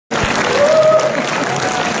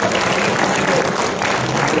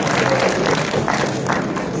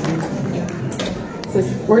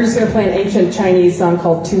We're just going to play an ancient Chinese song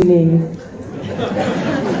called Tu Ning.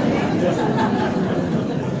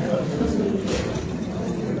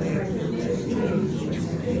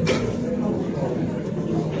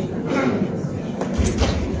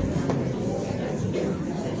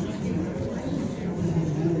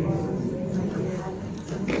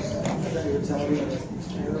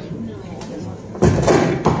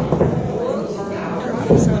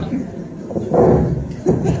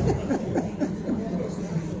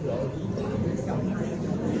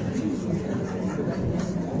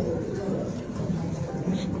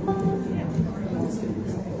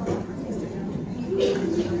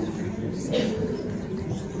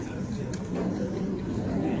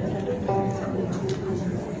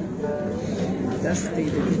 Dusty,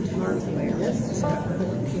 the guitar player, has got 4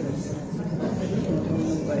 kids.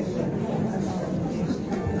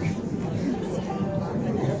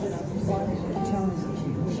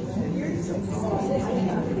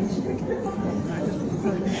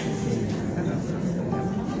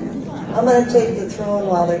 I'm going to take the throne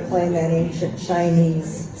while they're playing that ancient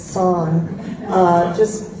Chinese song.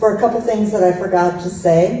 Just for a couple things that I forgot to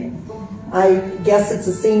say. I guess it's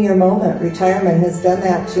a senior moment. Retirement has done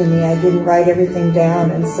that to me. I didn't write everything down,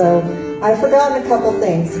 and so I've forgotten a couple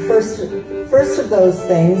things. The first of those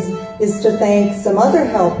things is to thank some other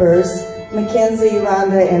helpers, Mackenzie,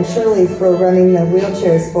 Rhonda, and Shirley, for running the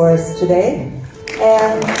wheelchairs for us today.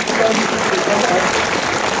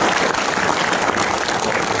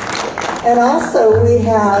 And also we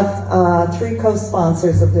have 3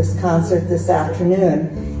 co-sponsors of this concert this afternoon,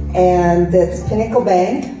 and that's Pinnacle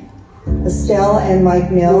Bank, Estelle and Mike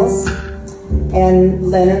Mills, and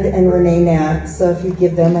Leonard and Renee Knack. So if you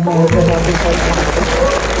give them a hand for helping us.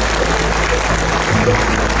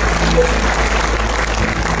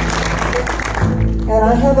 And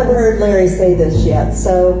I haven't heard Larry say this yet,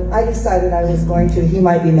 so I decided I was going to. He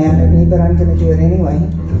might be mad at me, but I'm going to do it anyway.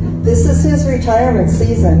 This is his retirement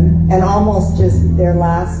season, and almost just their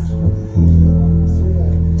last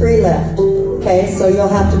 3 left. Okay, so you'll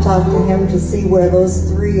have to talk to him to see where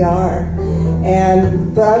those 3 are.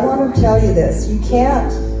 But I want to tell you this, you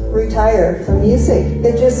can't retire from music.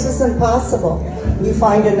 It just isn't possible. You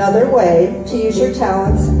find another way to use your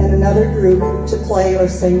talents and another group to play or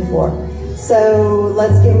sing for. So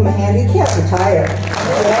let's give him a hand. He can't retire.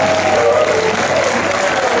 Yeah?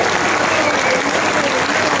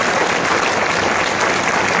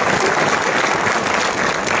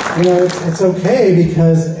 You know, it's okay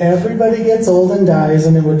because everybody gets old and dies,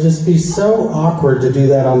 and it would just be so awkward to do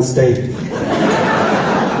that on stage.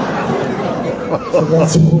 So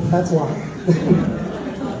that's why.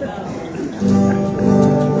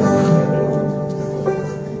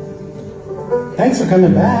 Thanks for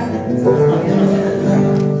coming back.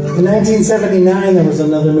 In 1979, there was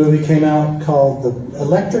another movie came out called The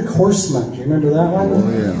Electric Horseman. Do you remember that one? Oh,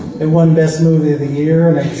 yeah. It won Best Movie of the Year,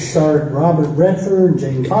 and it starred Robert Redford and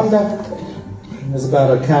Jane Fonda. It was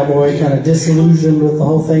about a cowboy kind of disillusioned with the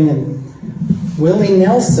whole thing. And Willie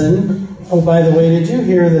Nelson, oh, by the way, did you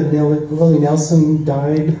hear that Willie Nelson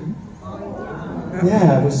died?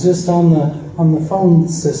 Yeah, it was just on the phone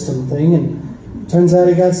system thing, and turns out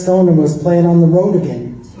he got stoned and was playing on the road again.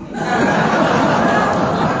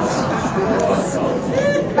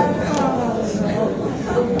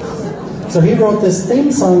 So he wrote this theme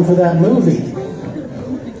song for that movie,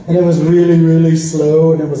 and it was really, really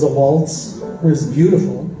slow, and it was a waltz. It was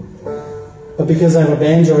beautiful, but because I have a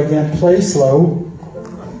banjo, I can't play slow,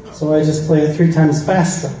 so I just play it 3 times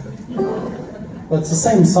faster. But it's the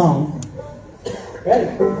same song. Ready?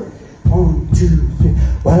 1, 2, 3.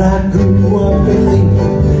 Well, I grew up believing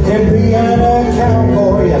in being a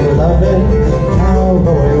cowboy and loving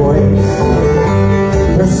cowboy ways,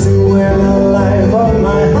 pursuing a life of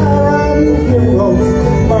my high-riding heroes,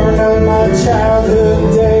 burned out my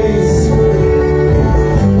childhood days,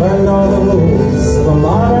 learned all the rules of a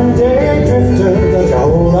modern-day drifter, that you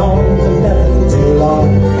hold on to nothing too long.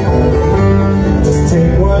 Just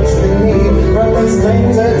take what you need from these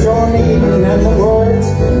things that you're needing, and the words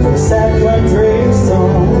from a sad country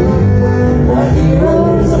song. My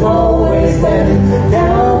heroes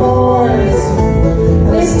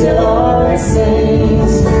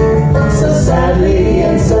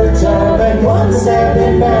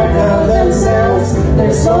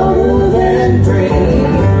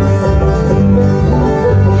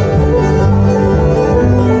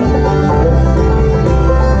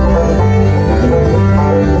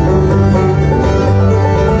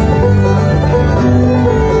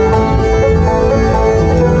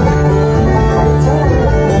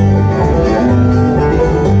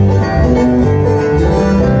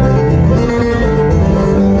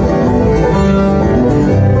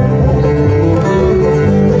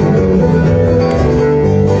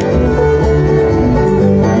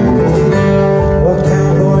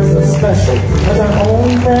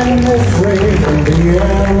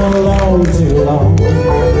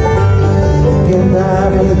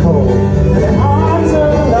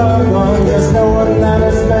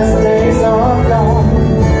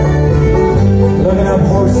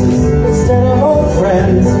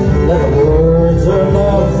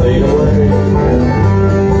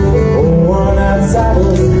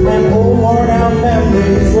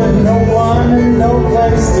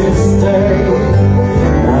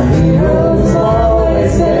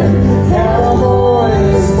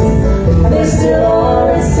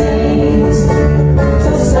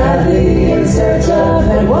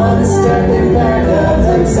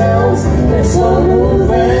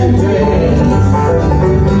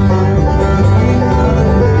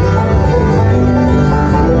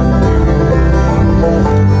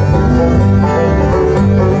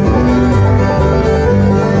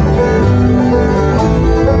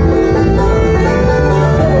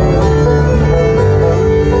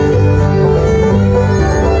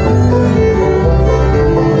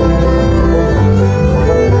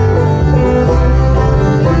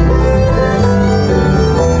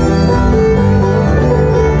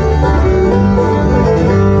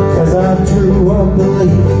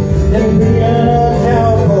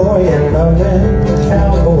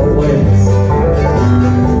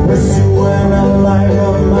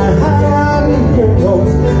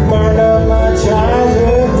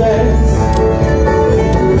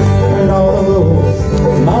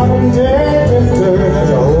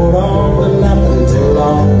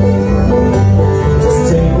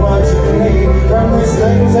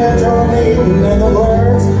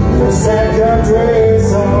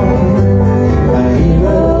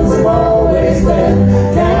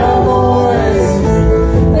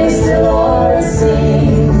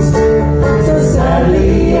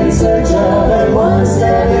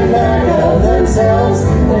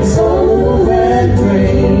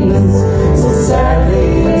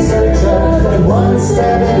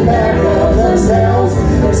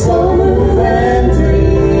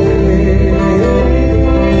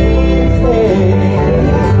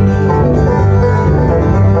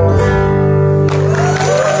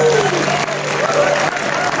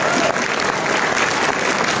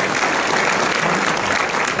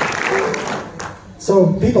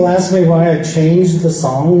ask me why I changed the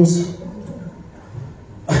songs.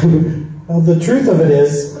 Well, the truth of it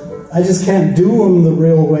is, I just can't do them the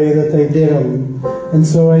real way that they did them. And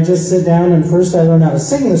so I just sit down and first I learn how to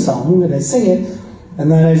sing the song, and I sing it,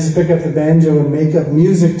 and then I just pick up the banjo and make up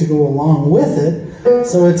music to go along with it.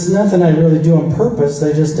 So it's nothing I really do on purpose.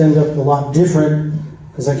 They just end up a lot different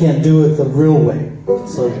because I can't do it the real way.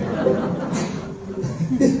 So.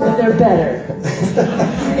 But they're better.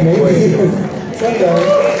 Maybe.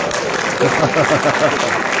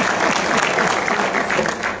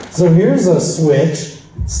 So here's a switch.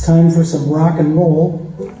 It's time for some rock and roll.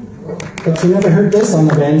 But you never heard this on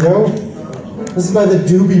the banjo? This is by the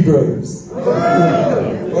Doobie Brothers.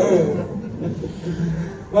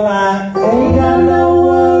 Well, I ain't got no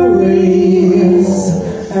worries,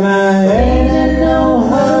 and I ain't in no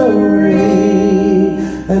hurry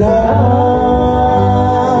at all.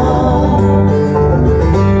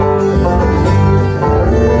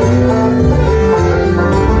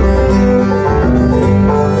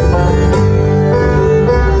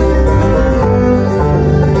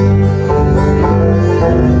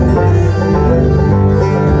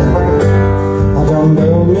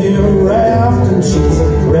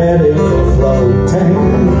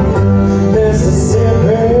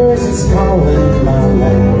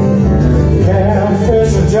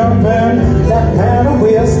 That paddle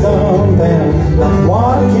wheels thumping, that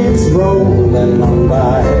water keeps rolling on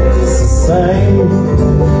by. It's the same.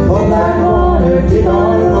 Oh, like water, keep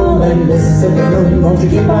on rolling, Mississippi moon, won't you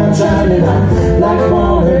keep on shining on? Like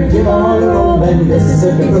water, keep on rolling,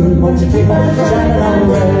 Mississippi moon, won't you keep on shining on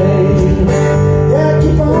way? Yeah,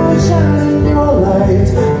 keep on shining your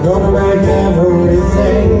light, gonna make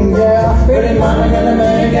everything, yeah. Pretty mama gonna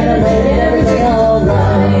make everything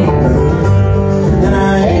alright. And I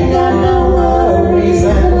ain't got no worries,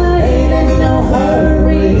 and I ain't in no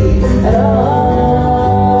hurry at all.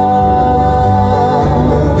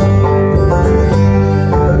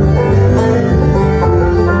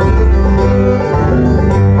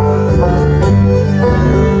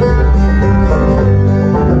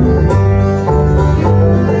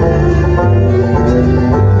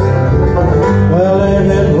 Well, if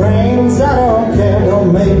it rains, I don't care,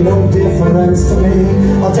 don't make no difference to me.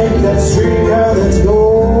 I'll take that streetcar that's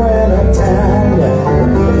going to town,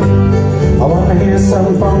 yeah. I wanna hear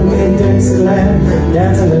some funky Dixieland,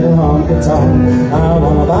 dance a little honky tonk. I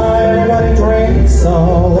wanna buy everybody drinks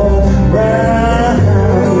all around.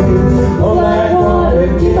 Oh, like water,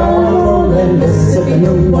 keep on rolling, Mississippi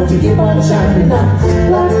moon, won't you keep on shining down?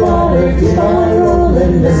 Like water, keep on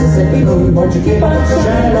rolling, Mississippi moon, won't you keep on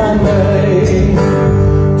shining on me?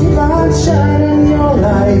 Keep on shining your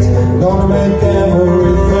light, gonna make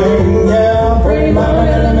everything, yeah. Pretty mama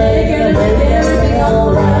gonna make everything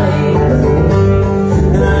alright.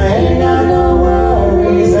 And I ain't got no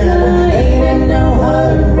worries, and I ain't in no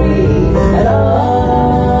hurry at all.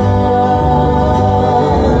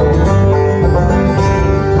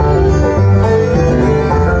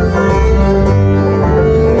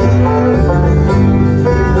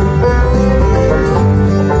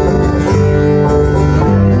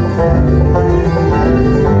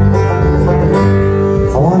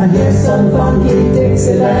 Some funky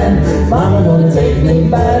Dixieland, mama gonna take me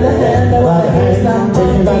by the hand, by the hand,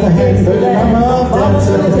 take me by the hand, put it on my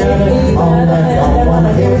dancing together all night long. I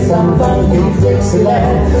wanna hear some funky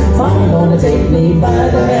Dixieland, mama gonna take me by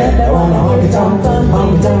the hand. I wanna honky tonk, and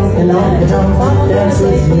honky tonk, dance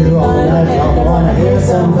with you all night long. I wanna hear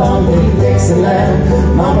some funky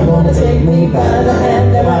Dixieland, mama gonna take me by the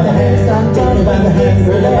hand, take me by the hand,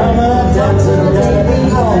 put it on my dancing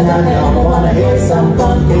together all night long. I wanna hear some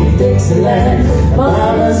funky Dixieland,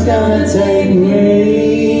 mama's gonna take me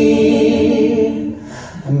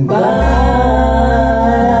by the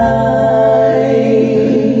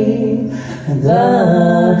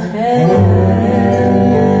hand.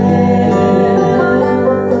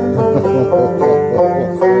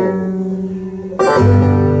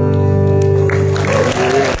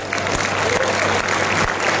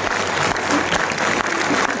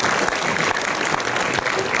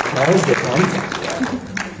 That was good one.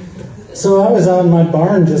 So I was out in my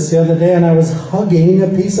barn just the other day and I was hugging a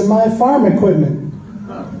piece of my farm equipment.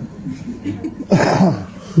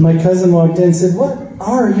 My cousin walked in and said, "What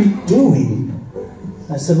are you doing?"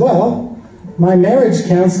 I said, "Well, my marriage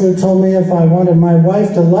counselor told me if I wanted my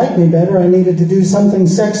wife to like me better, I needed to do something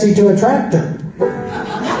sexy to attract her."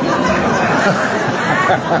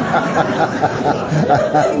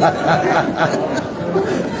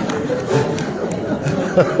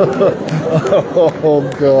 Oh,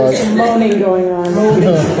 God. There's some moaning going on.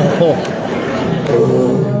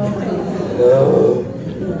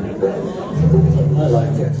 I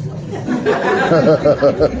like it.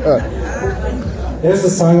 There's a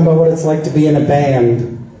song about what it's like to be in a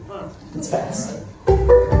band. It's fast.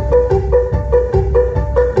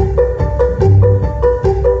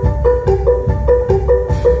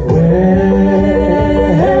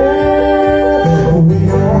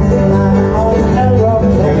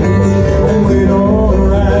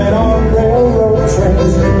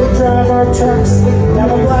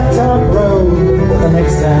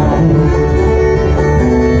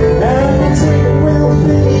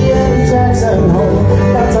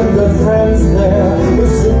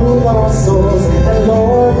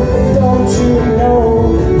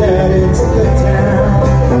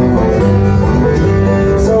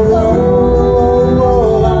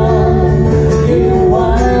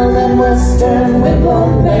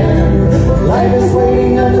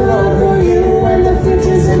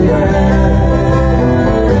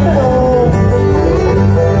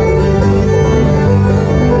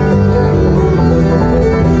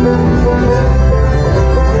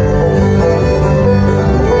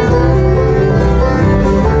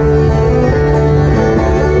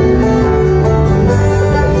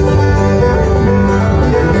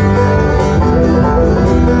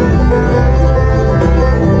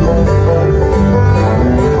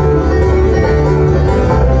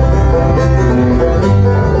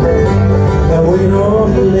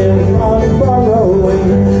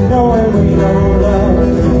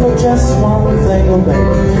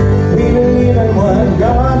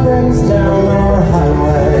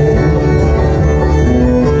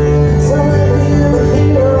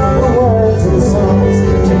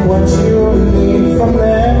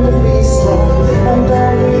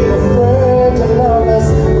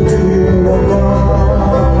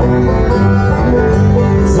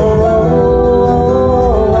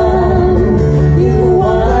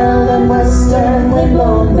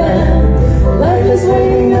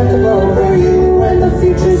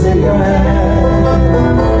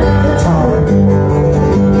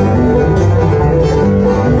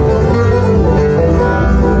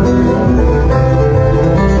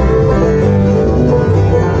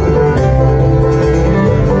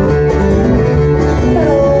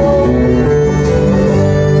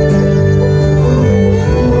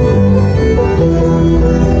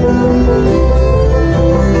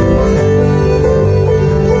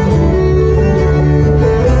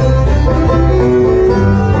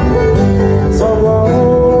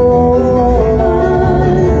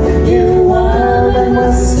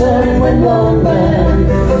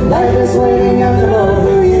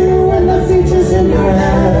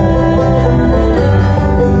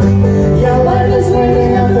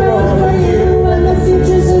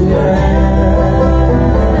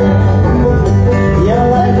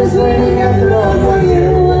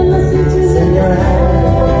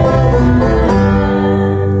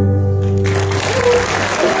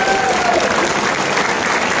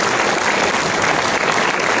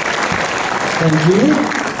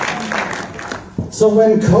 So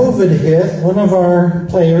when COVID hit, one of our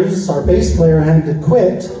players, our bass player, had to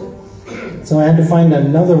quit. So I had to find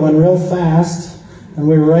another one real fast. And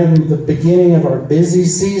we were right in the beginning of our busy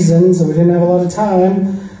season, so we didn't have a lot of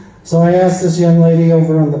time. So I asked this young lady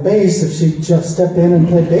over on the bass if she'd just step in and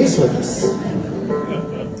play bass with us.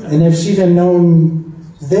 And if she'd have known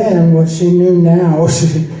then what she knew now,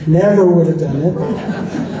 she never would have done it.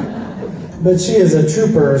 But she is a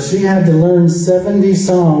trooper. She had to learn 70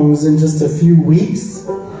 songs in just a few weeks,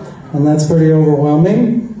 and that's pretty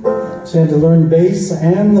overwhelming. She had to learn bass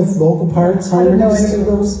and the vocal parts, harmonies to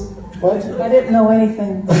those. What? I didn't know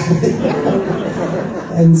anything.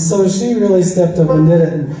 And so she really stepped up and did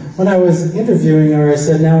it. And when I was interviewing her, I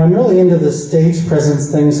said, now I'm really into the stage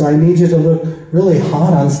presence thing, so I need you to look really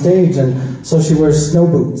hot on stage. And so she wears snow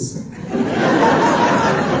boots.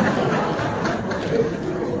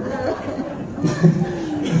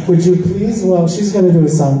 Would you please, well, she's going to do a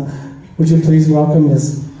song. Would you please welcome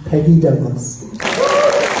Miss Peggy Douglas?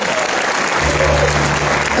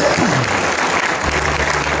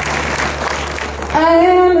 I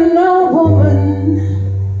am an old woman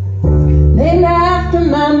named after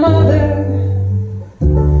my mother.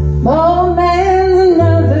 My old man's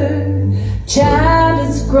another child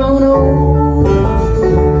that's grown old.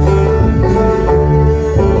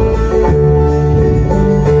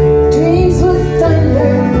 Dreams with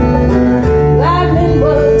thunder, lightning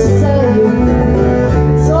was to tell you.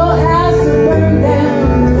 So as the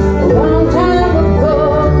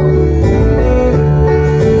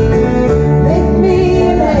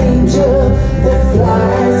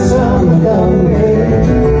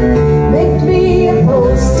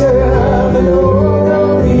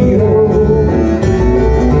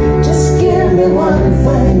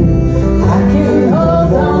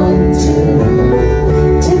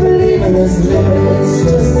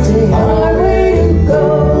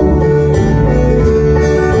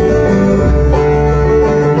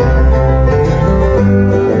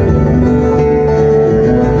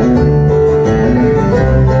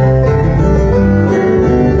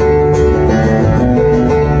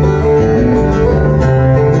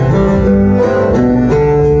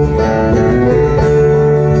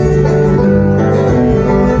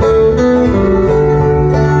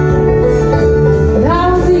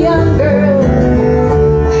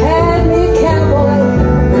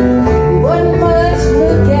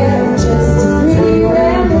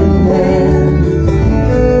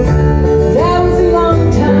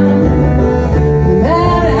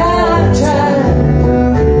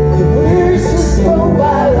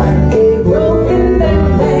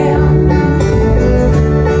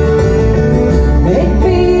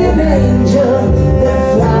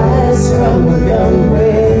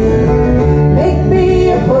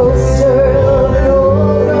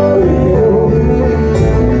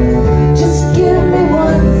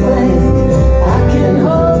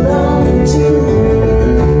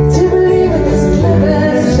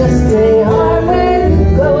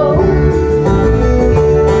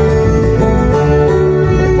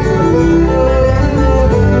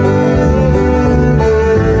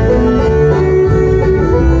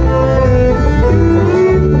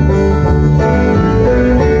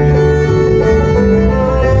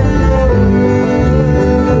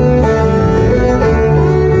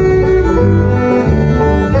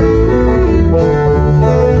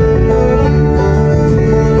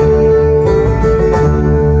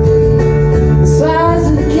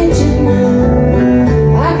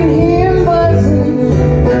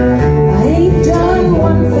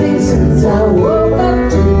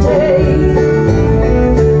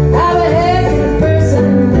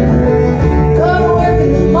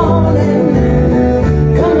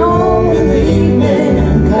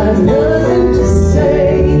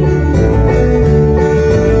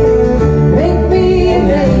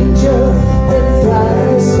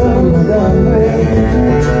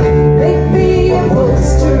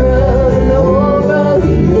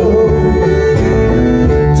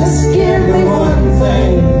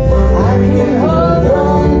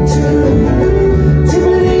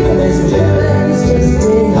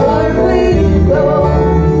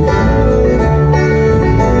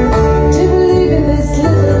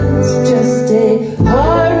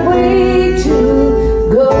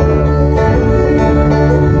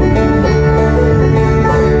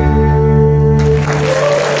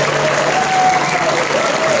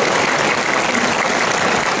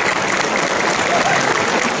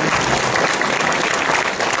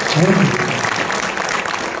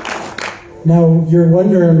Now, you're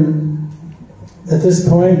wondering at this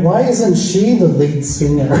point, why isn't she the lead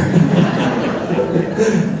singer?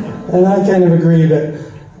 And I kind of agree, but,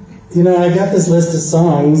 you know, I got this list of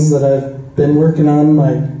songs that I've been working on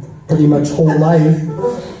my pretty much whole life,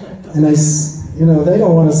 and you know, they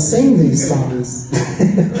don't want to sing these songs.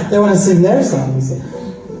 They want to sing their songs.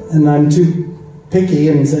 And I'm too picky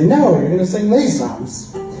and say, no, you're going to sing these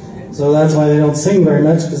songs. So that's why they don't sing very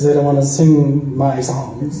much, because they don't want to sing my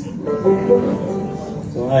songs.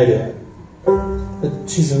 So I do it. But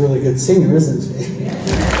she's a really good singer, isn't she?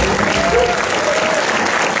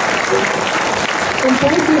 And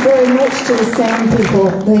thank you very much to the sound people.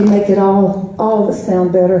 They make it all of us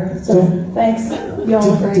sound better. So thanks.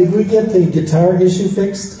 Y'all are great. Did we get the guitar issue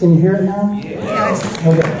fixed? Can you hear it now? Yes.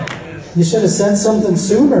 Okay. You should have said something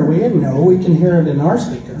sooner. We didn't know. We can hear it in our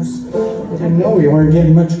speakers. We didn't know we weren't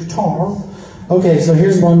getting much guitar. Okay, so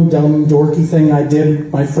here's one dumb, dorky thing I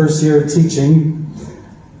did my first year of teaching.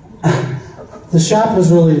 The shop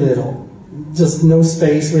was really little. Just no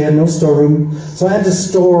space. We had no storeroom. So I had to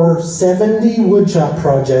store 70 woodshop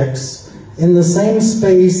projects in the same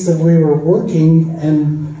space that we were working,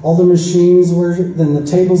 and all the machines were, and the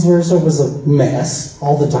tables were, so it was a mess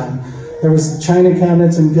all the time. There was china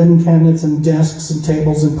cabinets and gun cabinets and desks and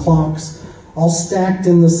tables and clocks all stacked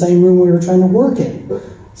in the same room we were trying to work in.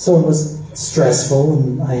 So it was stressful,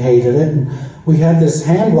 and I hated it. And we had this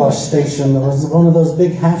hand wash station that was one of those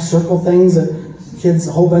big half-circle things that kids,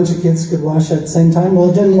 a whole bunch of kids could wash at the same time. Well,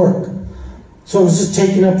 it didn't work. So it was just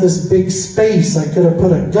taking up this big space. I could have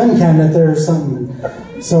put a gun cabinet there or something.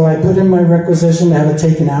 So I put in my requisition to have it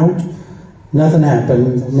taken out. Nothing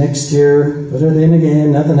happened. Next year, put it in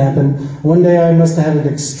again, nothing happened. One day I must have had an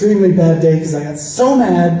extremely bad day because I got so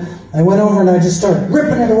mad, I went over and I just started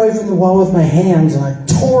ripping it away from the wall with my hands, and I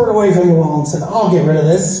tore it away from the wall and said, I'll get rid of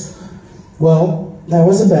this. Well, that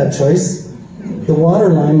was a bad choice. The water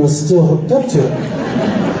line was still hooked up to it.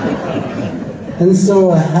 And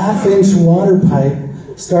so a half-inch water pipe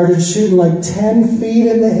started shooting like 10 feet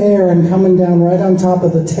in the air and coming down right on top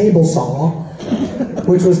of the table saw,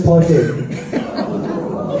 which was plugged in.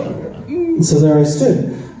 And so there I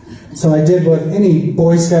stood. So I did what any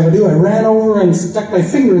Boy Scout would do. I ran over and stuck my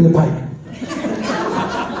finger in the pipe.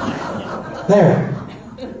 There.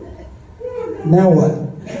 Now what?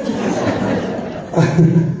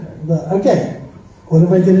 Okay, what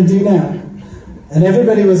am I going to do now? And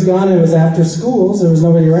everybody was gone. It was after school, so there was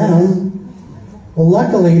nobody around. Well,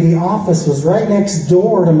 luckily, the office was right next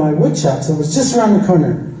door to my wood shop, so it was just around the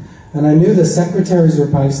corner. And I knew the secretaries were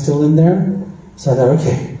probably still in there. So I thought,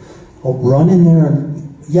 okay, I'll run in there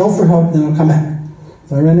and yell for help, then I'll come back.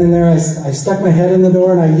 So I ran in there, I stuck my head in the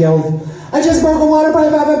door, and I yelled, I just broke a water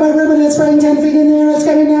pipe out of my room, and it's spraying 10 feet in the air. It's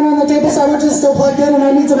coming down on the table saw, which is still plugged in, and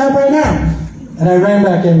I need some help right now. And I ran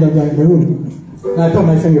back in the room, and I put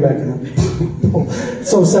my finger back in it.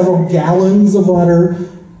 So several gallons of water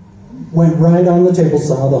went right on the table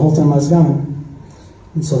saw the whole time I was gone.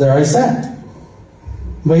 And so there I sat,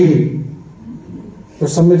 waiting for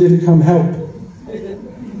somebody to come help.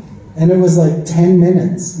 And it was like 10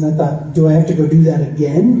 minutes. And I thought, do I have to go do that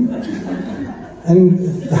again? And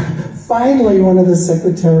finally one of the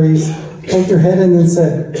secretaries poked her head in and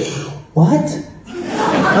said, what?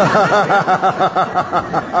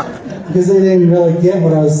 Because they didn't really get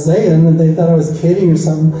what I was saying, and they thought I was kidding or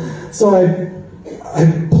something. So I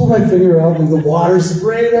pulled my finger out, and the water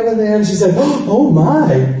sprayed up in there, and she said, oh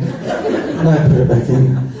my! And I put it back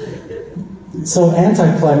in. So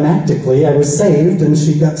anticlimactically, I was saved, and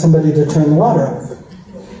she got somebody to turn the water off.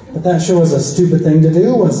 But that sure was a stupid thing to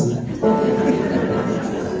do, wasn't it?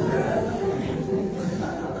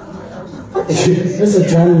 Here's a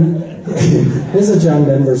John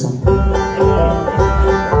Denver song.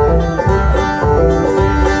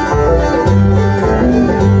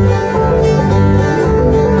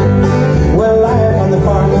 Well, life on the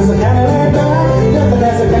farm is a Canada dog. Nothing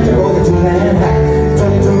as a country boy, the two-man hack.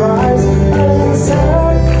 Trying to rise, early in the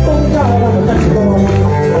side. Thank God I'm a country boy.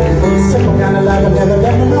 Simple kind of life, I never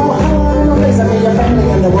let me know how. In a place I meet your family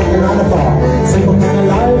and they're working on the farm. Simple kind of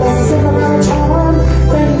life, that's a simple kind of charm.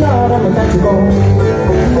 Thank God I'm a country boy.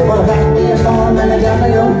 Well, I got me a farm and I got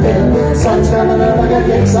my own pit. Sun's coming up.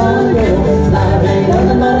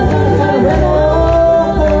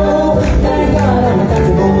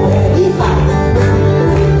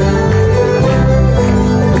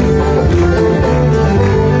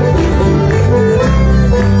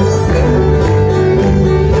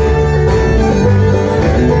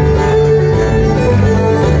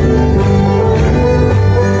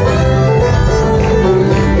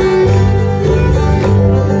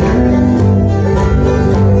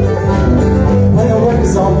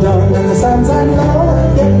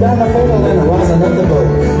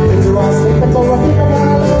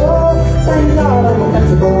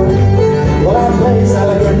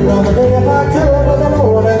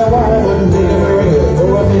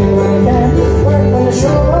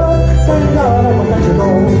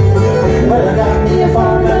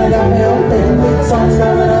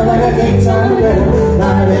 on the griddle.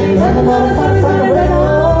 Life ain't nothing but a funny, funny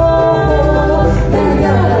riddle. Thank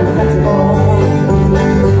God I'm a country boy.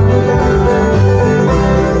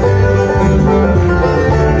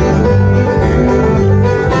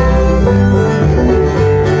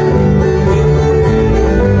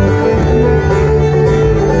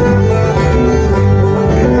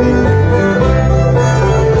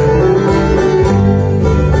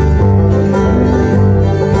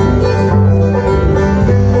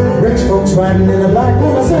 Riding in a black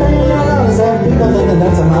limousine, all the same people thinking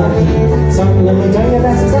that's a monarchy. Something let me tell you,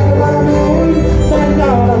 that's exactly what I mean. Thank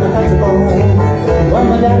God I'm a country boy. Well,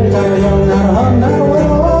 my daddy taught me young how to hum, how to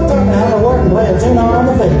whittle, taught me how to work and play a tune on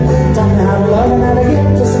the fiddle, taught me how to love and how to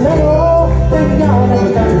give just a little. Thank God I'm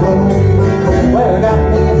a country boy. Well, I got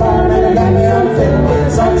me a farm and I got me on the fiddle. The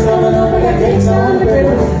sun's coming up, I got cakes on the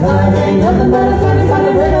griddle. Life ain't nothing but a funny,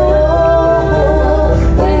 funny riddle.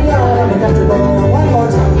 Thank God I'm a country boy. One more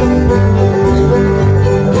time.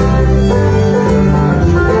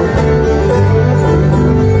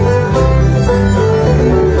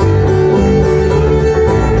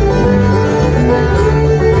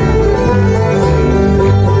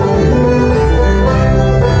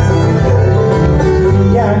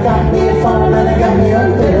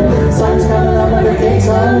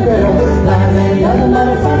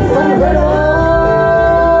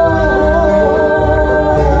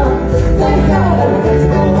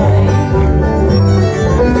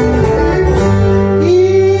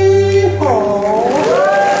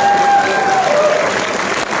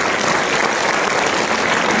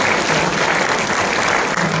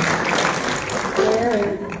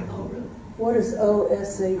 What does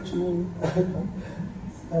OSH mean?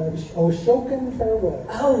 Oshoken farewell.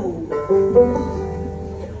 Oh,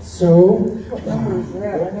 So, what number is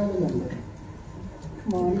that? I know the number.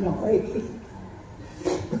 Come on, no, wait.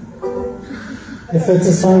 If it's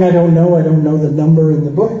a song I don't know the number in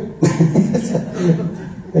the book.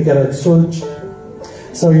 I gotta search.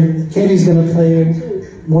 So Katie's gonna play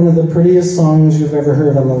one of the prettiest songs you've ever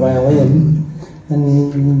heard on the violin,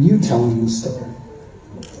 and you tell me the story.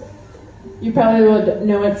 You probably would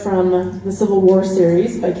know it from the Civil War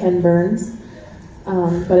series by Ken Burns,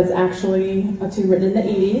 but it's actually a tune written in the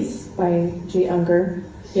 80s by J. Unger.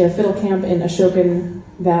 He had a fiddle camp in Ashokan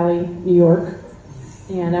Valley, New York,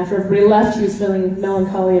 and after everybody left, he was feeling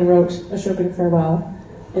melancholy and wrote Ashokan Farewell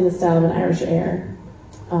in the style of an Irish air.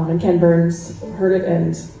 And Ken Burns heard it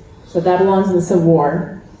and said that belongs in the Civil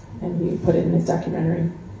War, and he put it in his documentary.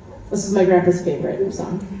 This is my grandpa's favorite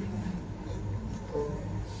song.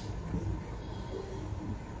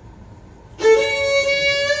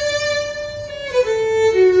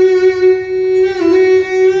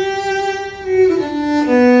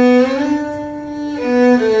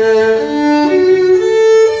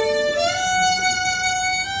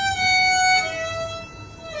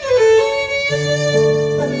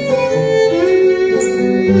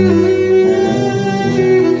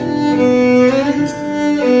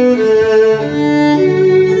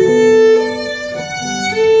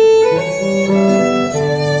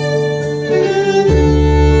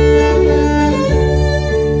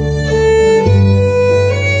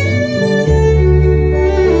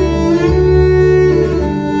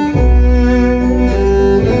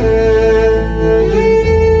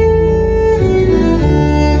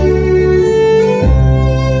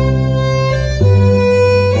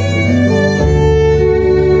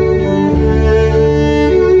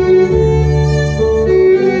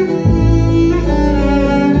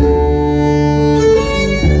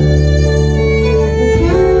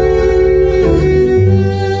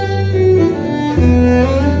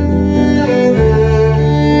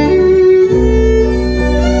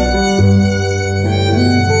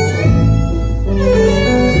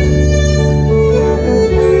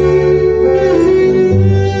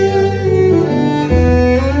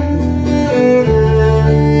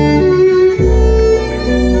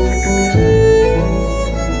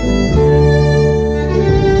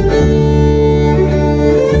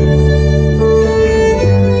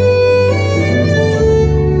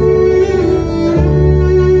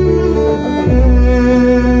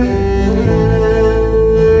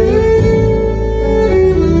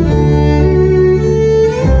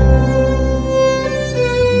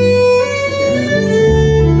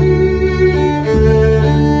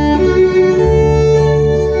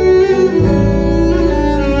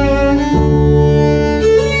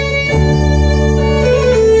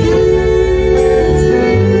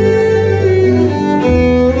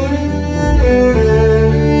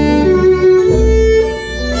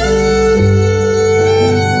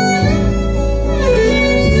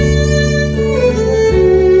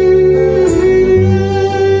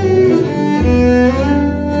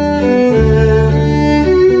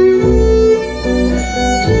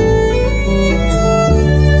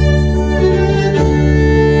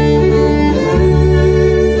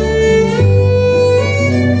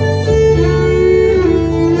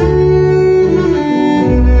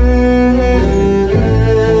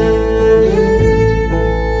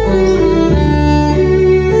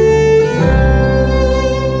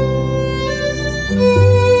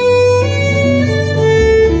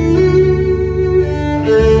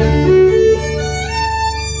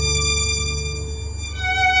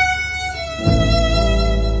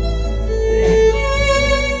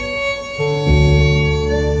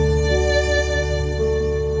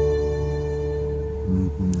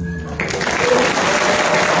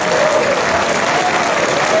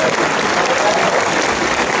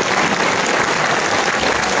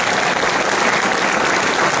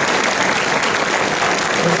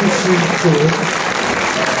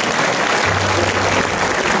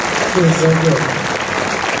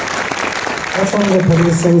 That's one of the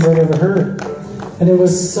prettiest things I've ever heard. And it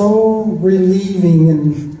was so relieving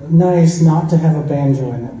and nice not to have a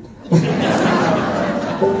banjo in it.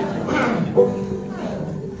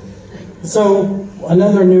 So,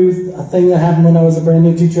 another new thing that happened when I was a brand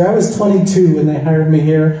new teacher, I was 22 when they hired me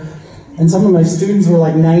here, and some of my students were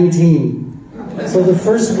like 19. So the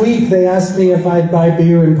first week they asked me if I'd buy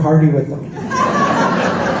beer and party with them.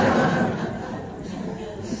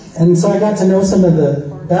 And so I got to know some of the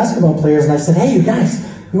basketball players, and I said, hey, you guys,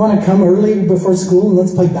 you want to come early before school and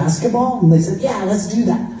let's play basketball? And they said, yeah, let's do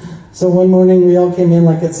that. So one morning we all came in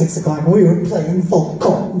like at 6 o'clock, and we were playing full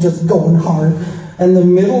court, just going hard. And the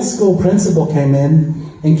middle school principal came in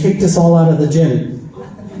and kicked us all out of the gym.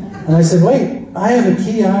 And I said, wait, I have a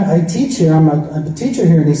key, I teach here, I'm a teacher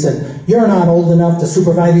here. And he said, you're not old enough to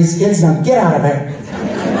supervise these kids, now get out of here.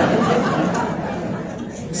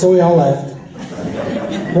 So we all left.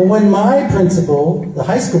 Well, when my principal, the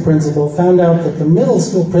high school principal, found out that the middle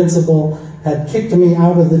school principal had kicked me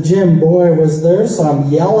out of the gym, boy, was there some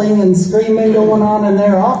yelling and screaming going on in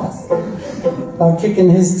their office about kicking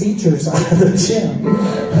his teachers out of the gym.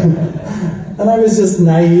 And I was just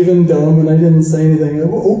naive and dumb, and I didn't say anything.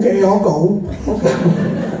 Okay, I'll go. Okay.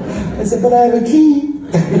 I said, but I have a key.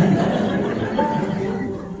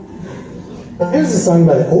 Here's a song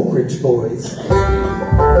by the Oak Ridge Boys.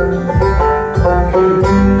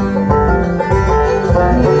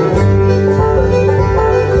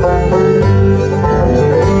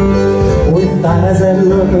 With eyes that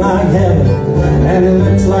look like heaven and it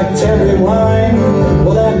looks like cherry wine,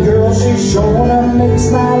 well, that girl, she's showing up,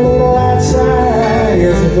 makes my little light shine.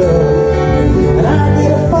 Yes, she does. And I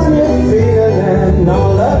get a funny feeling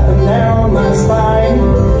all up and down my spine,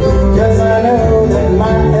 'cause I know that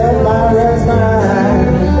my Elvira's mine.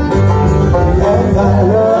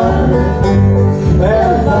 Elvira,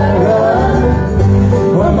 Elvira,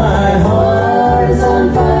 well, my heart is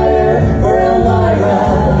on fire for Elvira.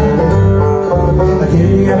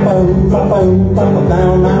 Giddy up, boom, boom, boom,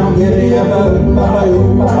 down, now, giddy up, boom,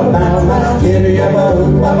 boom, down, now, giddy up,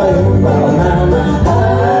 boom, boom, down, now,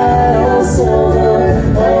 I'll silver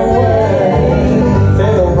away.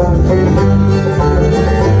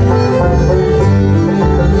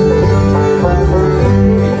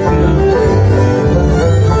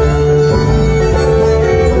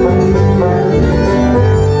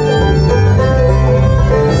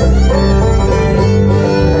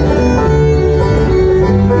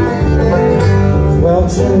 Well,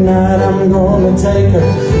 tonight I'm gonna take her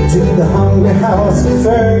to the Hungry House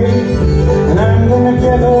Cafe, and I'm gonna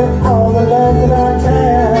give her all the love that I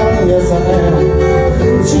can. Yes, I am.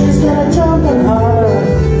 She's gonna jump and holler,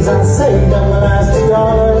 'cause I saved up my last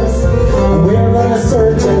 $2. And we're gonna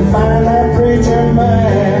search and find that preacher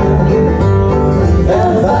man.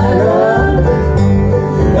 Elvira,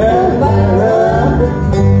 Elvira,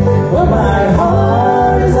 well, my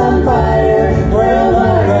heart is on fire for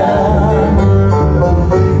Elvira.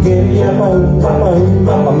 Giddy up, boom, boom,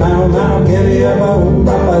 boom, now, giddy up, boom,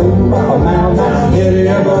 boom, now, giddy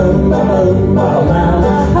up, boom, boom, now,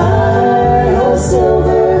 I'll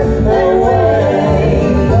silver away.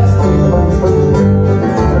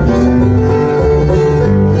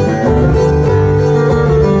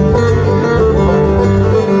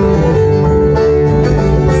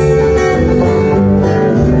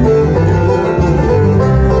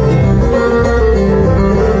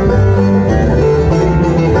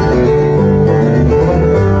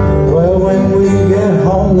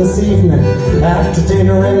 This evening, after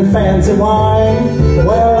dinner and fancy wine,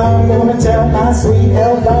 well, I'm gonna tell my sweet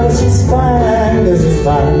Elvira she's fine, 'cause she's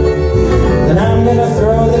fine. Then I'm gonna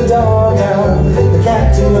throw the dog out, the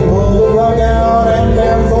cat too, and pull the rug out, and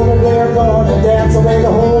barefooted we're gonna dance away the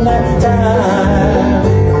whole night time.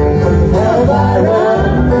 Elvira,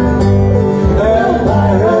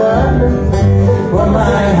 Elvira, well,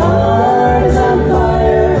 my heart is on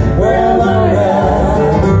fire for Elvira.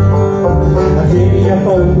 Giddy up,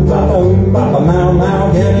 boom, boom, boom, now,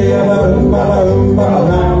 giddy up, boom, boom,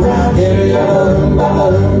 now, giddy up, boom,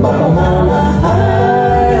 boom, now,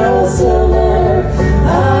 I'll silver,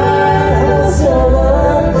 I'll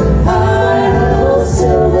silver, I'll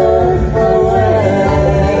silver away.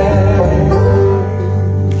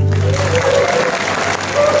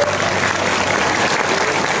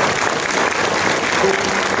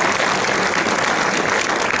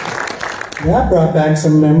 That brought back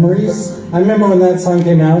some memories. I remember when that song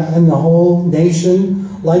came out and the whole nation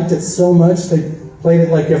liked it so much they played it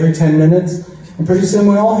like every 10 minutes, and pretty soon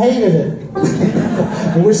we all hated it.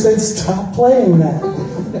 I wish they'd stop playing that.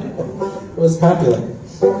 It was popular.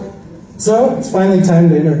 So it's finally time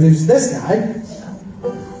to introduce this guy.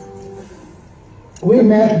 We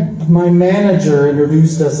met, my manager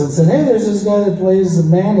introduced us and said, hey, there's this guy that plays the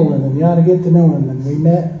mandolin and you ought to get to know him. And we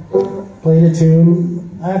met, played a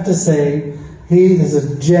tune. I have to say, he is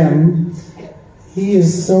a gem. He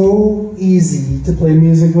is so easy to play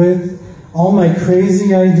music with. All my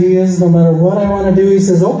crazy ideas, no matter what I want to do, he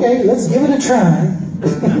says, okay, let's give it a try.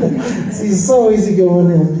 He's so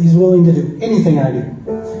easygoing and he's willing to do anything I do.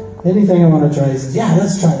 Anything I want to try, he says, yeah,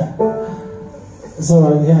 let's try that.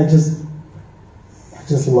 So yeah, I just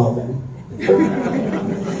love him.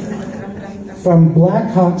 From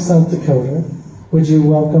Black Hawk, South Dakota, would you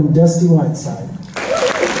welcome Dusty Whiteside?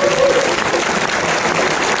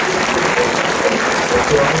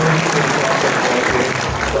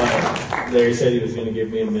 Larry said he was going to give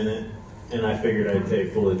me a minute, and I figured I'd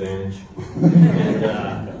take full advantage.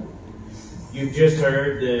 And you've just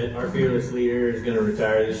heard that our fearless leader is going to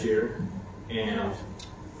retire this year, and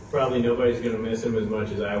probably nobody's going to miss him as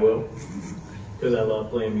much as I will, because I love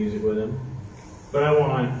playing music with him. But I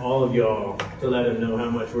want all of y'all to let him know how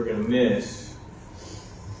much we're going to miss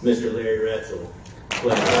Mr. Larry Roetzel.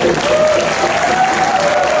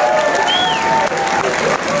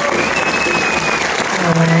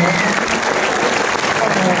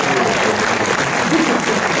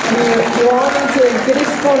 You all need to get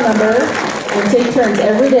his phone number and take turns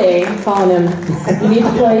every day calling him. You need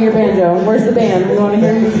to play your banjo. Where's the band? We want to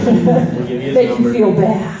hear you. Make you feel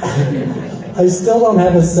bad. I still don't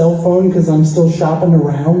have a cell phone because I'm still shopping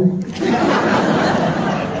around.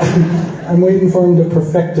 I'm waiting for him to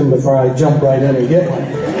perfect him before I jump right in and get one.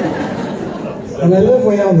 And I live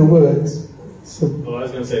way out in the woods. So. Well, I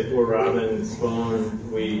was going to say, poor Robin's phone,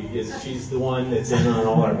 she's the one that's in on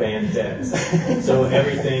all our band texts. So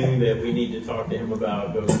everything that we need to talk to him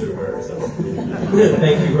about goes through her. So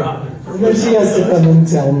thank you, Robin. And then she has to come and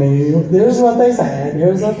tell me, here's what they said,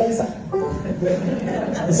 here's what they said.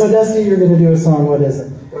 So Dusty, you're going to do a song, what is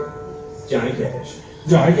it? Johnny Cash.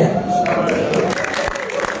 Johnny Cash.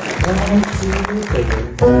 1, 2,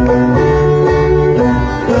 3.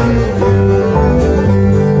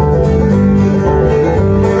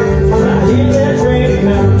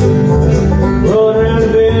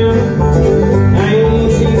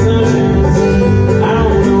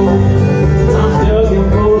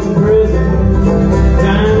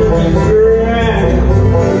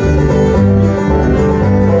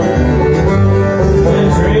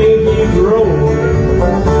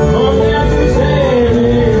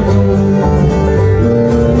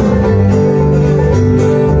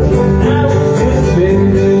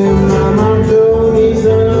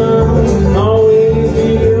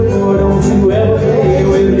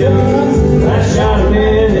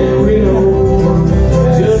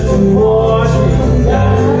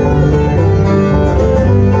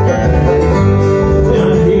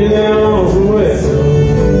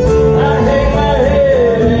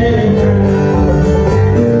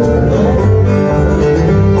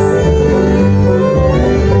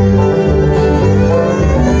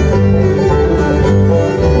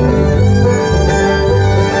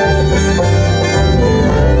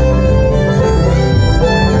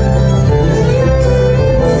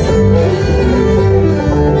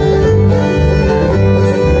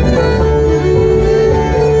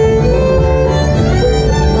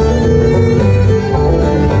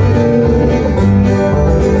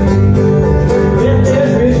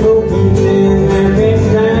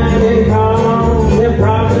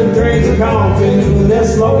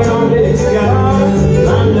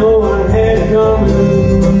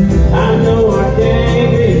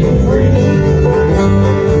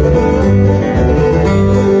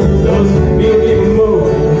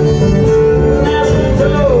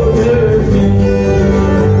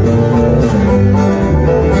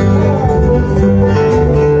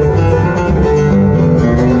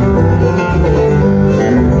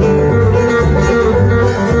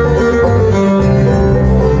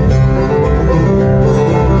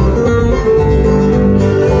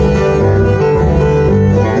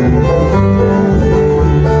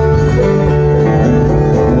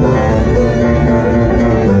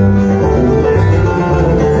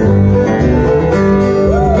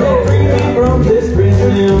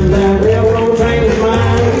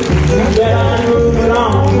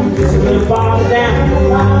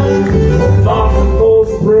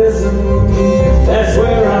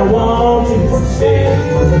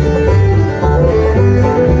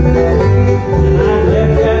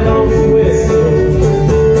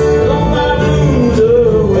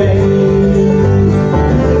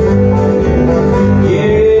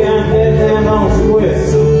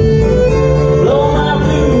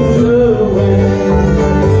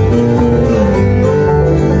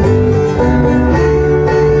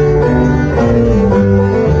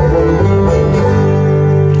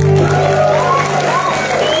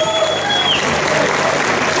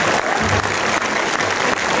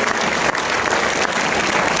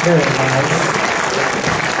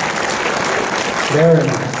 Very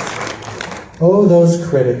nice. Oh, those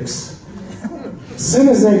critics. As soon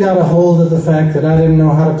as they got a hold of the fact that I didn't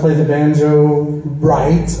know how to play the banjo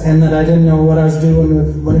right and that I didn't know what I was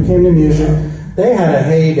doing when it came to music, they had a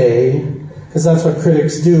heyday, because that's what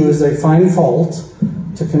critics do, is they find fault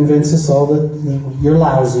to convince us all that you're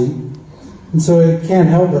lousy. And so you can't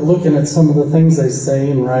help but looking at some of the things they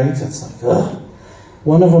say and write. It's like, ugh.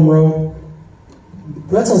 One of them wrote,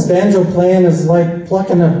 Roetzel's banjo playing is like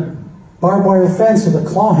plucking a barbed wire fence with a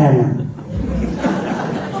claw hammer.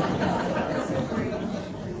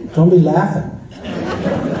 Don't be laughing.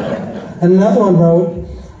 And another one wrote,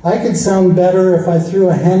 I could sound better if I threw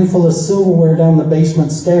a handful of silverware down the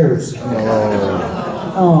basement stairs.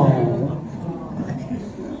 Oh.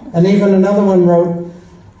 And even another one wrote,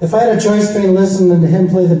 if I had a choice between listening to him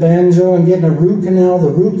play the banjo and getting a root canal, the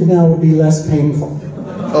root canal would be less painful.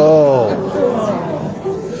 Oh.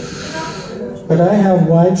 But I have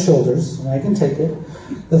wide shoulders, and I can take it.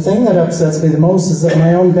 The thing that upsets me the most is that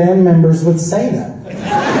my own band members would say that.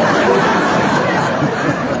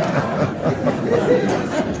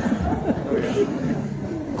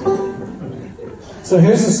 So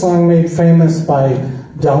here's a song made famous by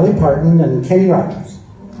Dolly Parton and Kenny Rogers.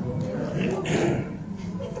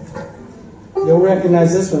 You'll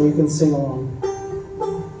recognize this one, you can sing along.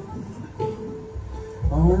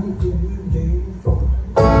 1, 2, 3, 4.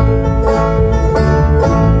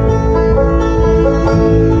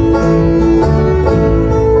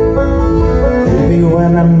 Baby,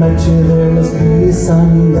 when I met you, there was peace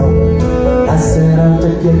unknown. I set out to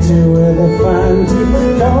get you with a fine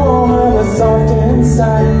tooth comb. I was soft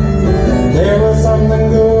inside. There was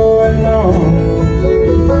something going on.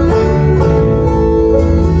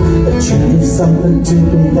 But you do something to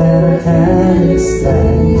me that I can't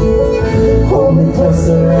explain. Hold me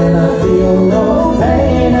closer and I feel no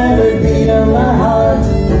pain. Every beat of my heart,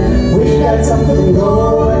 we got something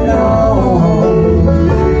going on.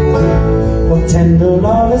 Well, tender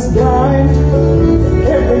love is blind.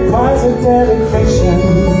 It requires a dedication.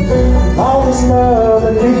 All this love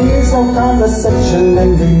and needs no conversation.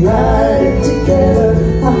 And we ride it together,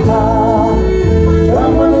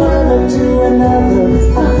 from one lover to another,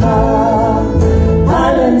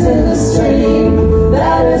 Islands in the stream,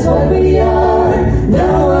 that is what we are.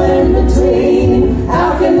 No one in between.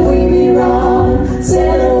 How can we be wrong?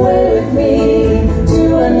 Sail away with me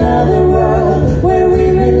to another world where we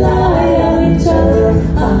rely on each other,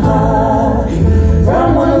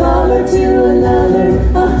 from one lover to another,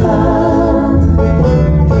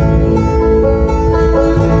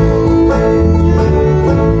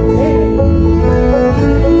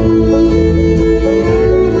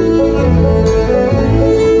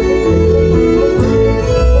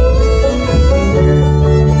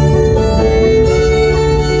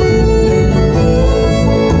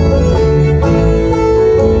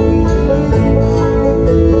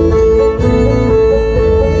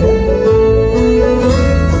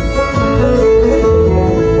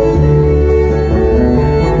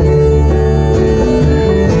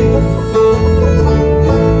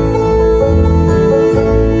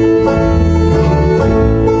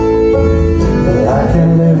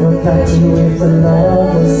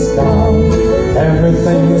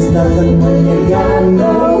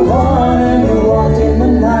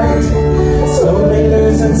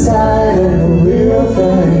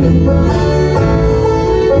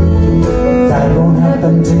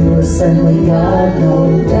 and we got no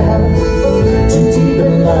doubt. Too deep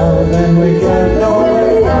in love and we got no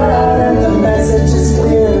way out. And the message is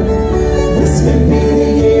clear. This could be the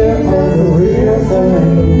year of the real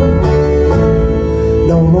thing.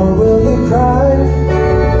 No more will you cry.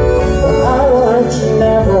 I will hurt you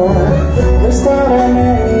never. We start and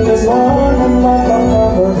end as one and love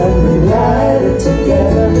forever. And we ride it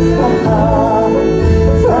together,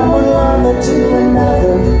 from one lover to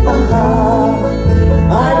another,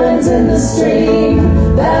 Islands in the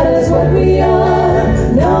stream, that is what we are.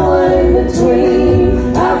 No one in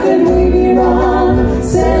between. How can we be wrong?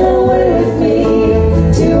 Sail away with me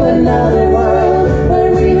to another world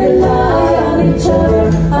where we rely on each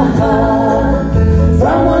other,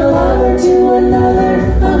 from one lover to another,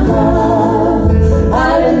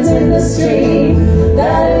 Islands in the stream,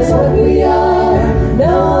 that is what we are.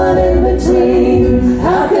 No one in between.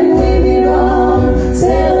 How can we be wrong?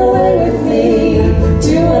 Sail away with me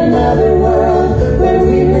to another world where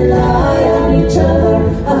we rely on each other,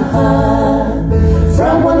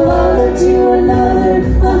 from one lover to another,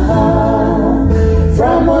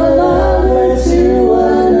 from one lover to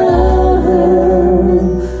another,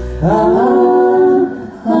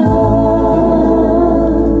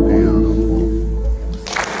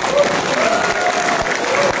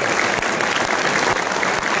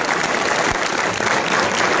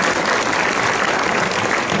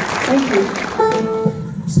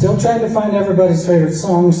 Still trying to find everybody's favorite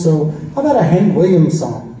song, so how about a Hank Williams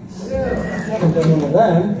song? I haven't done one of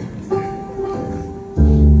that.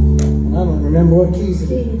 I don't remember what keys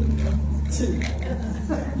it is.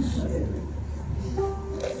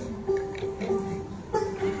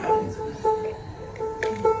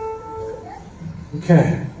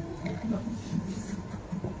 Okay.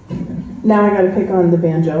 Now I gotta pick on the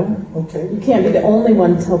banjo. Okay. You can't be the only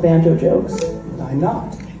one to tell banjo jokes. I'm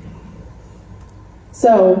not.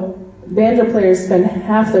 So, banjo players spend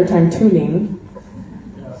half their time tuning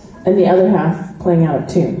and the other half playing out of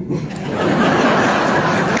tune.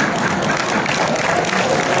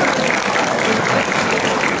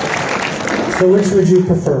 So which would you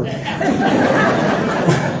prefer?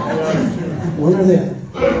 One or the other?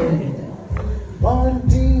 1,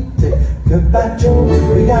 2, 3. Goodbye, Joe.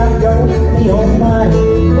 We gotta go. Me on mine.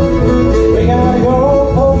 We gotta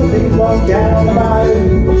go. Pull the big walk down the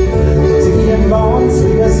bayou. Ziggy and Vaughn,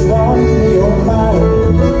 sweetest one. Me on mine.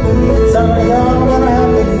 Somebody gonna have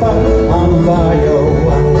big fun on the bayou.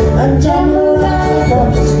 And jambalaya,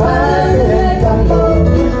 got this fire and gumbo.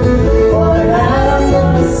 For tonight I'm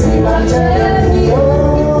gonna see my daddy.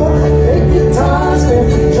 Oh, big guitars,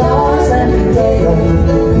 50 jars, and the gale.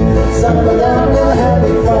 Some of the down will have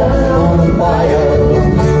big fun on the bayou.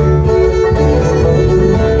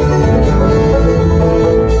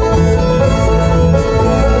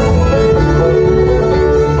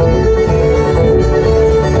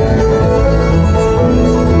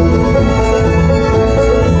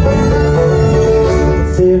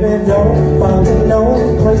 Fontano,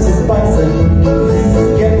 the place is buzzing.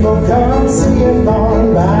 Get for come see it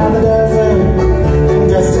on by the dozen.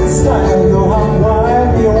 Dressed in style, go hot wild,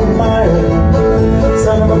 be on mile.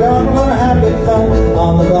 Some of them gonna have big fun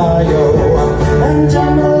on the bayou. And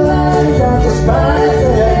jambalaya, got the spice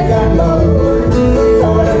of that gumbo.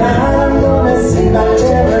 For tonight I'm gonna see my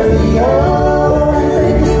Jeremy. Oh, and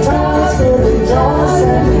big guitars, 50 jars,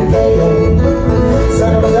 and the gale.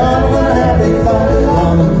 Some of them gonna have big fun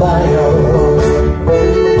on the bayou.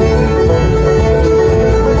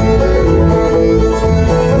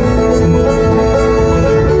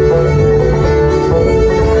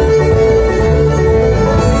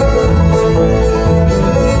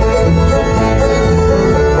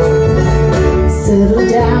 Settle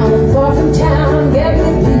down and far from town, get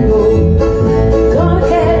with people. Gonna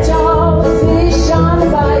catch all the fish on the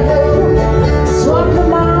bayou. Swap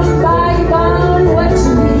them on the bayou, bound what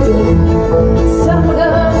you need. Some of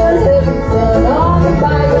them would have fun on the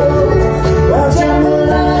bayou. Well,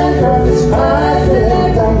 jambalaya, got this pie for that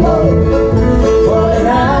gumbo. For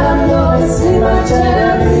tonight I'm gonna see my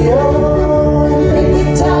Jeremy. Oh, big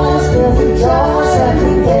guitars, 50 jars, and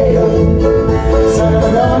the gale. Some of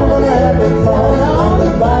them gonna have big fun on the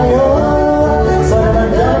bayou. Some of them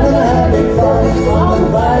gonna have big fun on the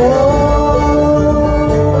bayou.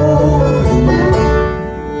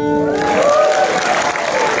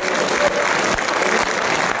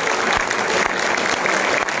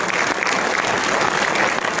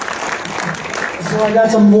 So I got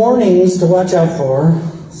some warnings to watch out for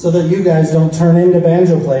so that you guys don't turn into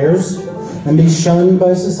banjo players and be shunned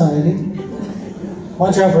by society.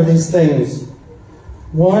 Watch out for these things.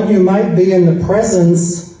 One, you might be in the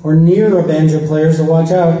presence or near a banjo player, so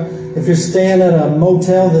watch out. If you're staying at a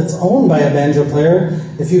motel that's owned by a banjo player,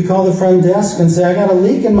 if you call the front desk and say, I got a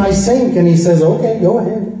leak in my sink, and he says, okay, go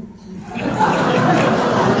ahead.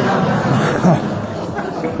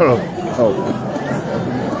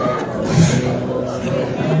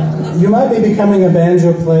 You might be becoming a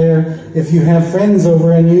banjo player if you have friends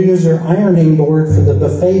over and you use your ironing board for the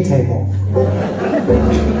buffet table.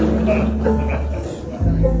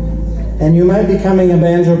 And you might be becoming a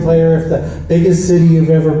banjo player if the biggest city you've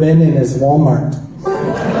ever been in is Walmart.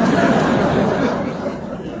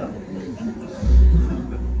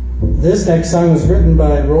 This next song was written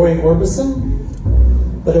by Roy Orbison,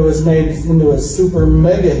 but it was made into a super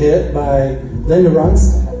mega hit by Linda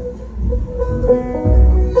Ronstadt.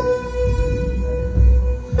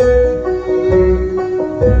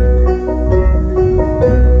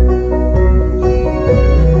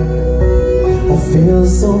 I feel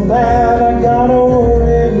so bad, I got a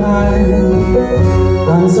worried mind.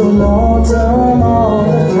 I'm so lonesome all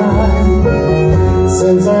the time.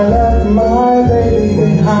 Since I left my baby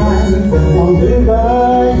behind on Blue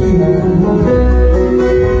Bayou.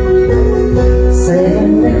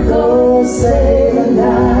 Saving nickels, saving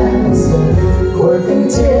dimes, working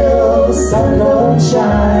till the sun don't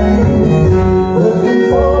shine. Looking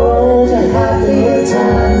forward to happier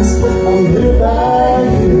times on Blue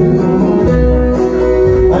Bayou.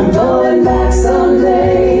 I'm going back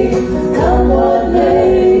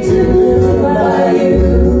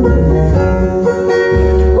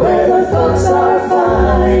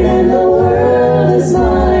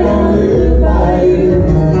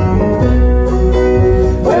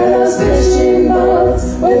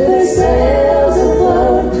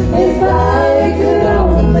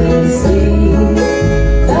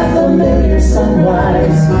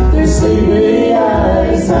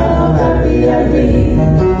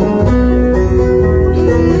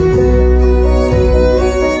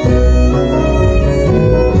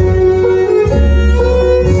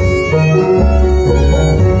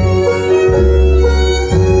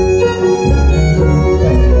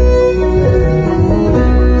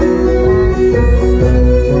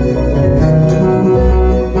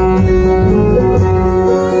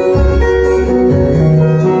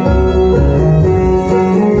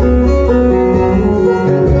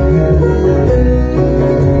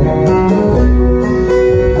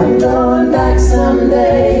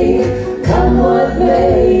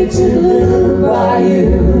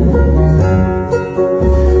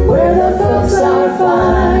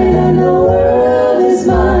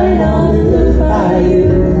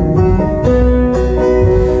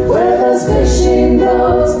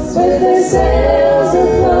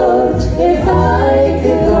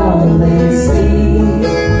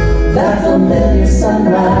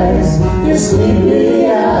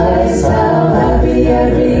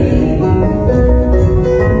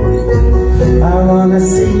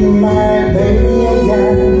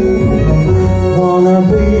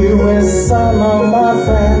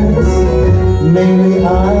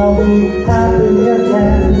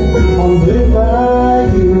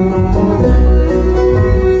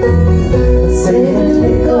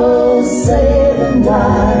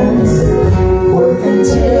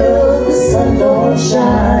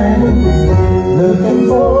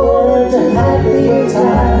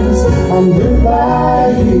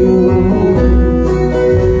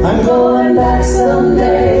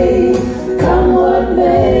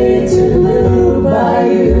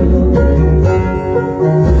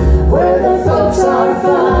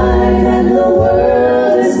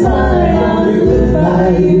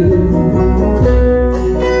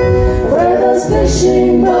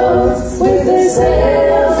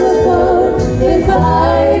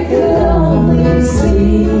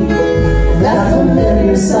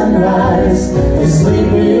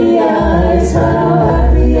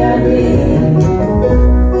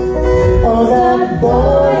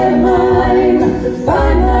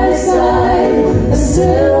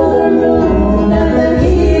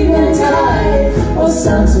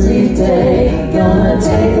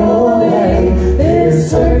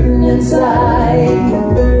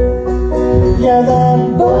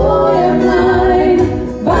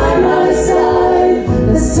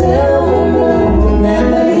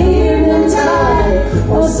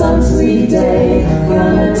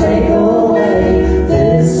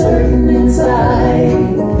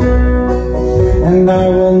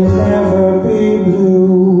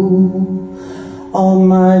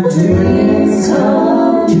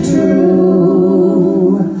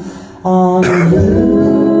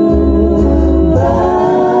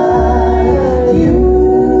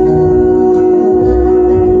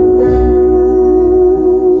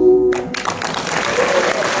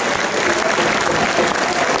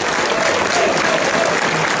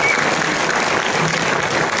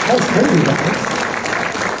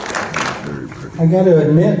I got to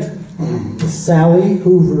admit, Sally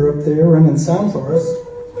Hoover up there running sound for us,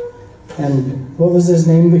 and what was his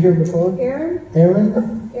name here before? Aaron.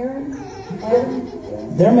 Aaron? Aaron.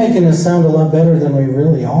 They're making us sound a lot better than we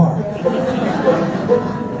really are.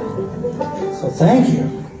 So thank you.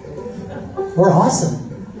 We're awesome.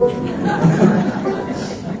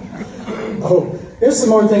 Oh, here's some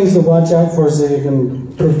more things to watch out for so you can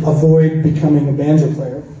avoid becoming a banjo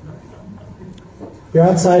player. You're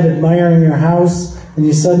outside admiring your house and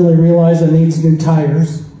you suddenly realize it needs new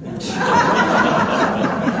tires.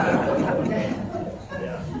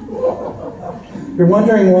 You're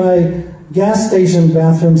wondering why gas station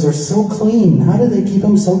bathrooms are so clean. How do they keep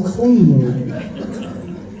them so clean?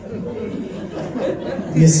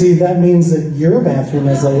 You see, that means that your bathroom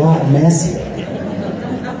is a lot messier.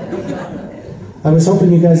 I was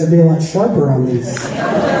hoping you guys would be a lot sharper on these.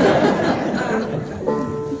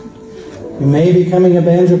 You may be becoming a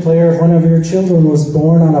banjo player if one of your children was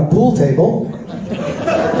born on a pool table.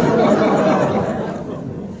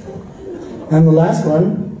 And the last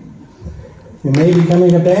one, you may be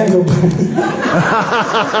becoming a banjo player.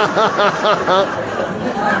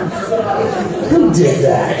 Who did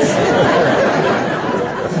that?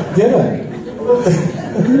 Did I?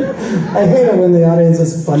 I hate it when the audience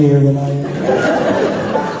is funnier than I am.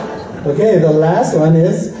 Okay, the last one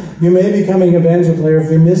is, you may be becoming a banjo player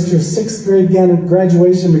if you missed your 6th grade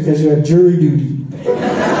graduation because you had jury duty.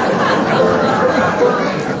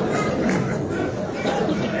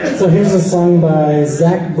 So here's a song by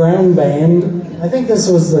Zac Brown Band. I think this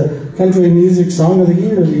was the Country Music Song of the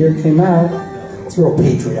year it came out. It's real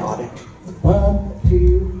patriotic. 1,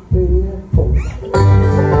 2, 3, 4.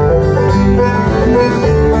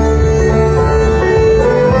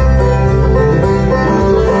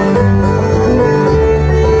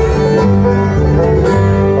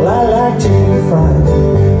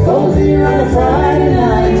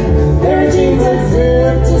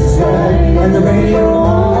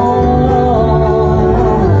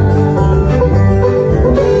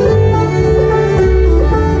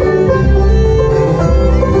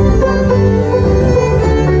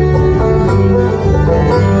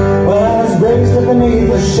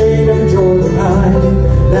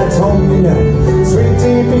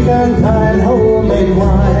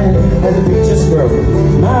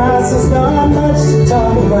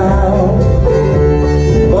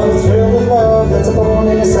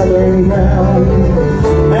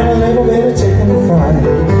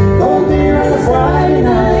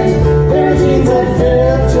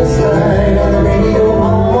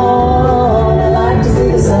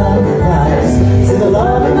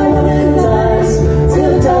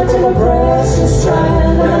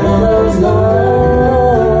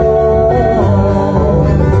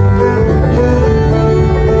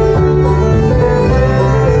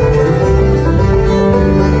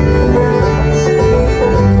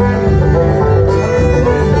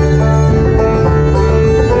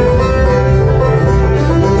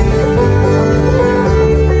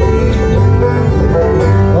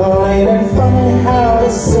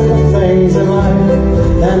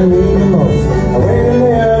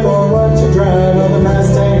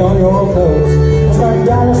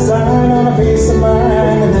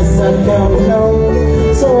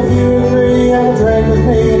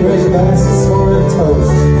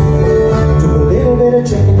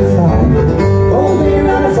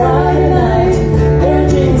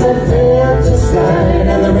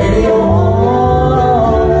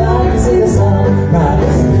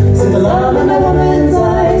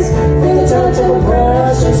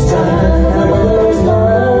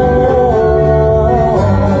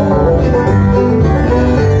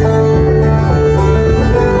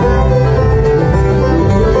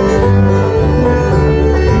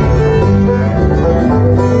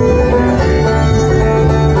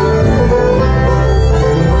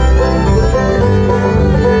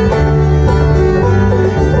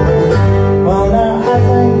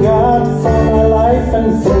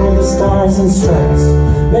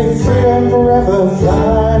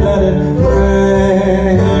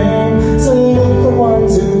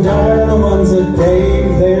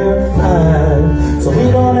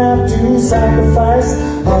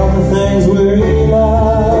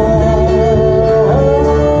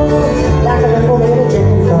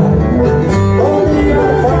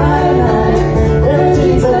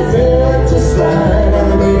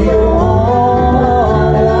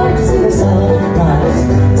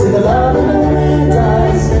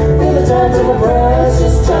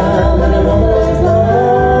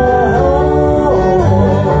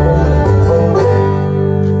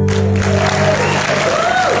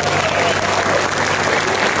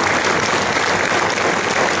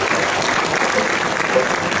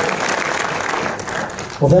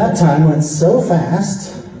 Well, that time went so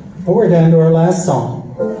fast, but we're down to our last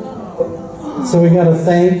song. So we got to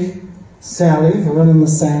thank Sally for running the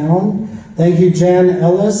sound. Thank you, Jan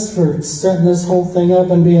Ellis, for setting this whole thing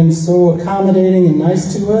up and being so accommodating and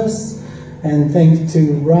nice to us. And thank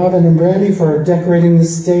to Robin and Brandy for decorating the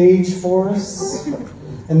stage for us.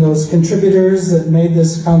 And those contributors that made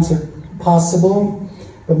this concert possible.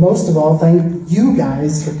 But most of all, thank you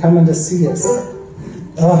guys for coming to see us.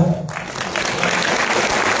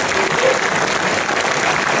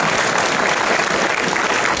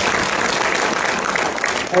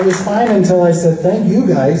 I was fine until I said, thank you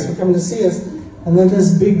guys for coming to see us. And then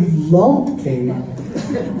this big lump came out.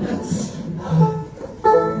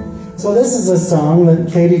 So this is a song that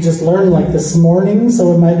Katie just learned like this morning,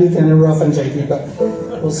 so it might be kind of rough and shaky, but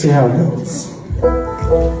we'll see how it goes.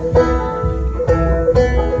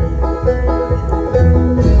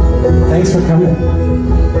 Thanks for coming.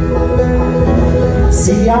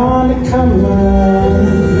 See you on the coming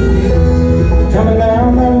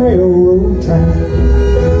down the railroad track.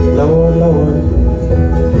 Lord, Lord,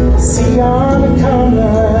 see you on the coming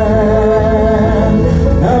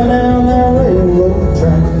down the railroad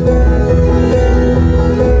track.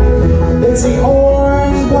 It's the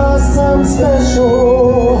orange blossom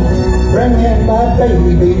special, bringing my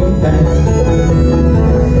baby back.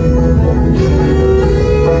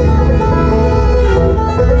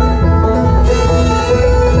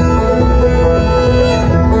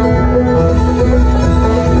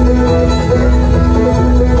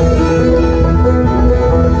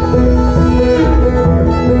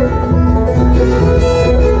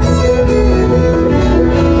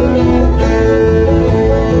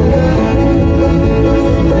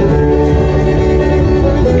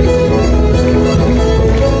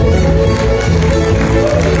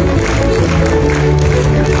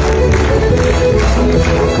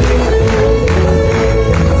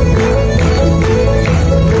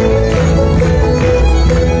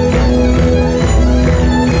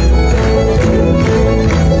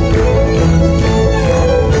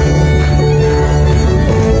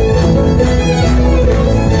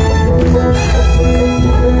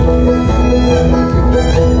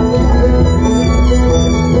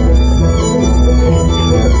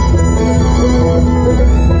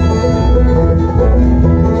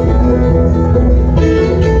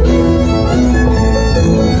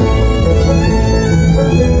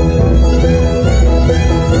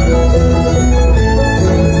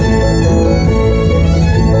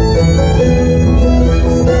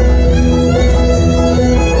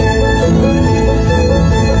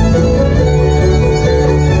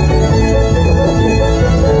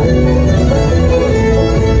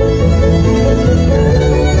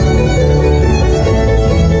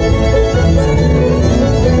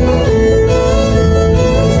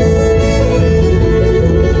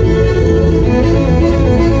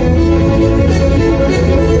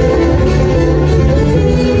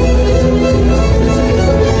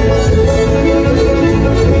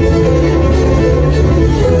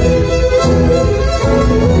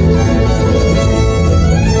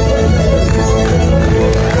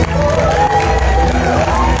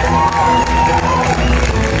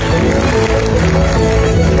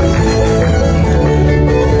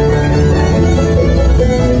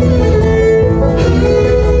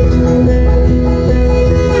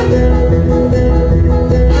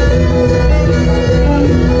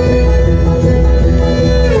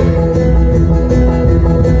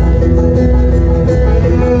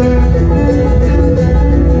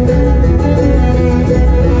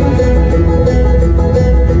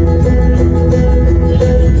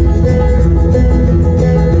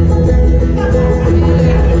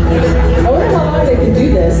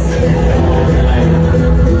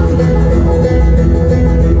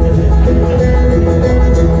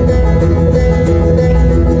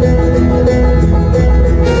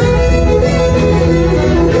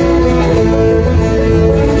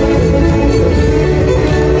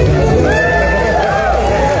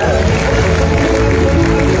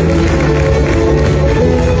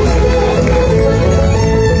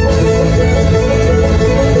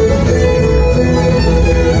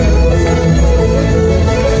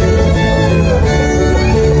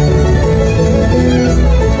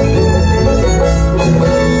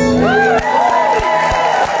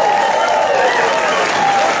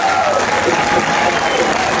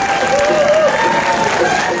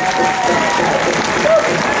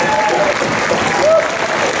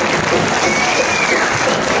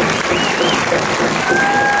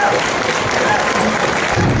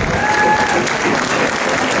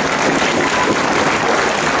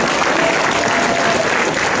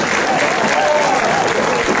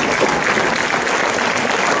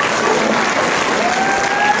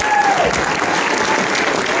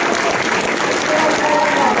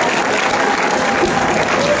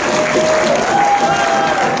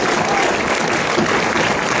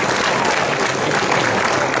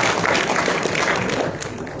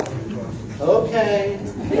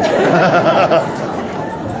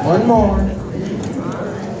 more.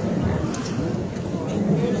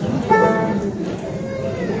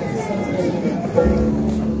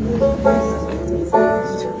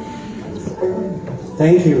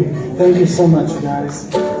 Thank you. Thank you so much, guys.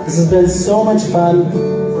 This has been so much fun.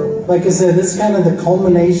 Like I said, this is kind of the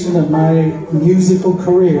culmination of my musical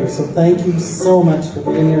career. So thank you so much for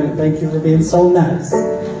being here, and thank you for being so nice.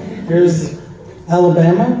 Here's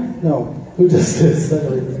Alabama. No, who does this? I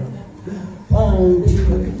don't even know. 1, 2,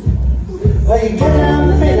 3. Well, you get down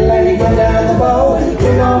the fiddle and you get down the bow, and you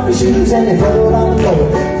take off your shoes and you throw it on the floor.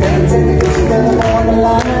 Dance in the kitchen till the morning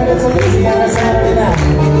light. It's a Louisiana Saturday night.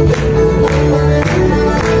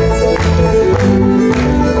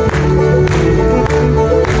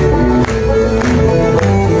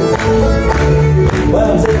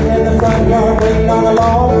 Well, I'm sitting in the front yard waiting on the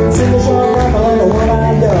lawn, single short rifle and a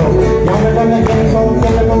one-eyed dog. Yonder from the game cold,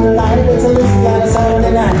 yonder from the light. It's a Louisiana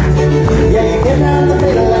Saturday night. Yeah, you get down the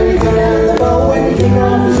fiddle and you get down the bow, and you kick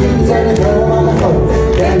off your shoes and you throw them on the floor.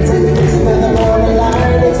 Dance in the kitchen till the morning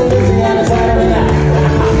light. It's a Louisiana Saturday night.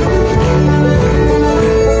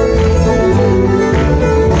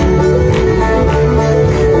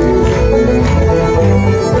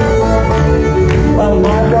 Well,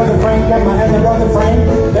 my brother Frank and my other brother Frank,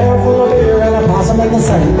 they're full of beer and a possum in the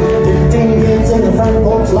same. 15 kids in the front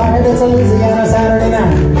porch light. It's a Louisiana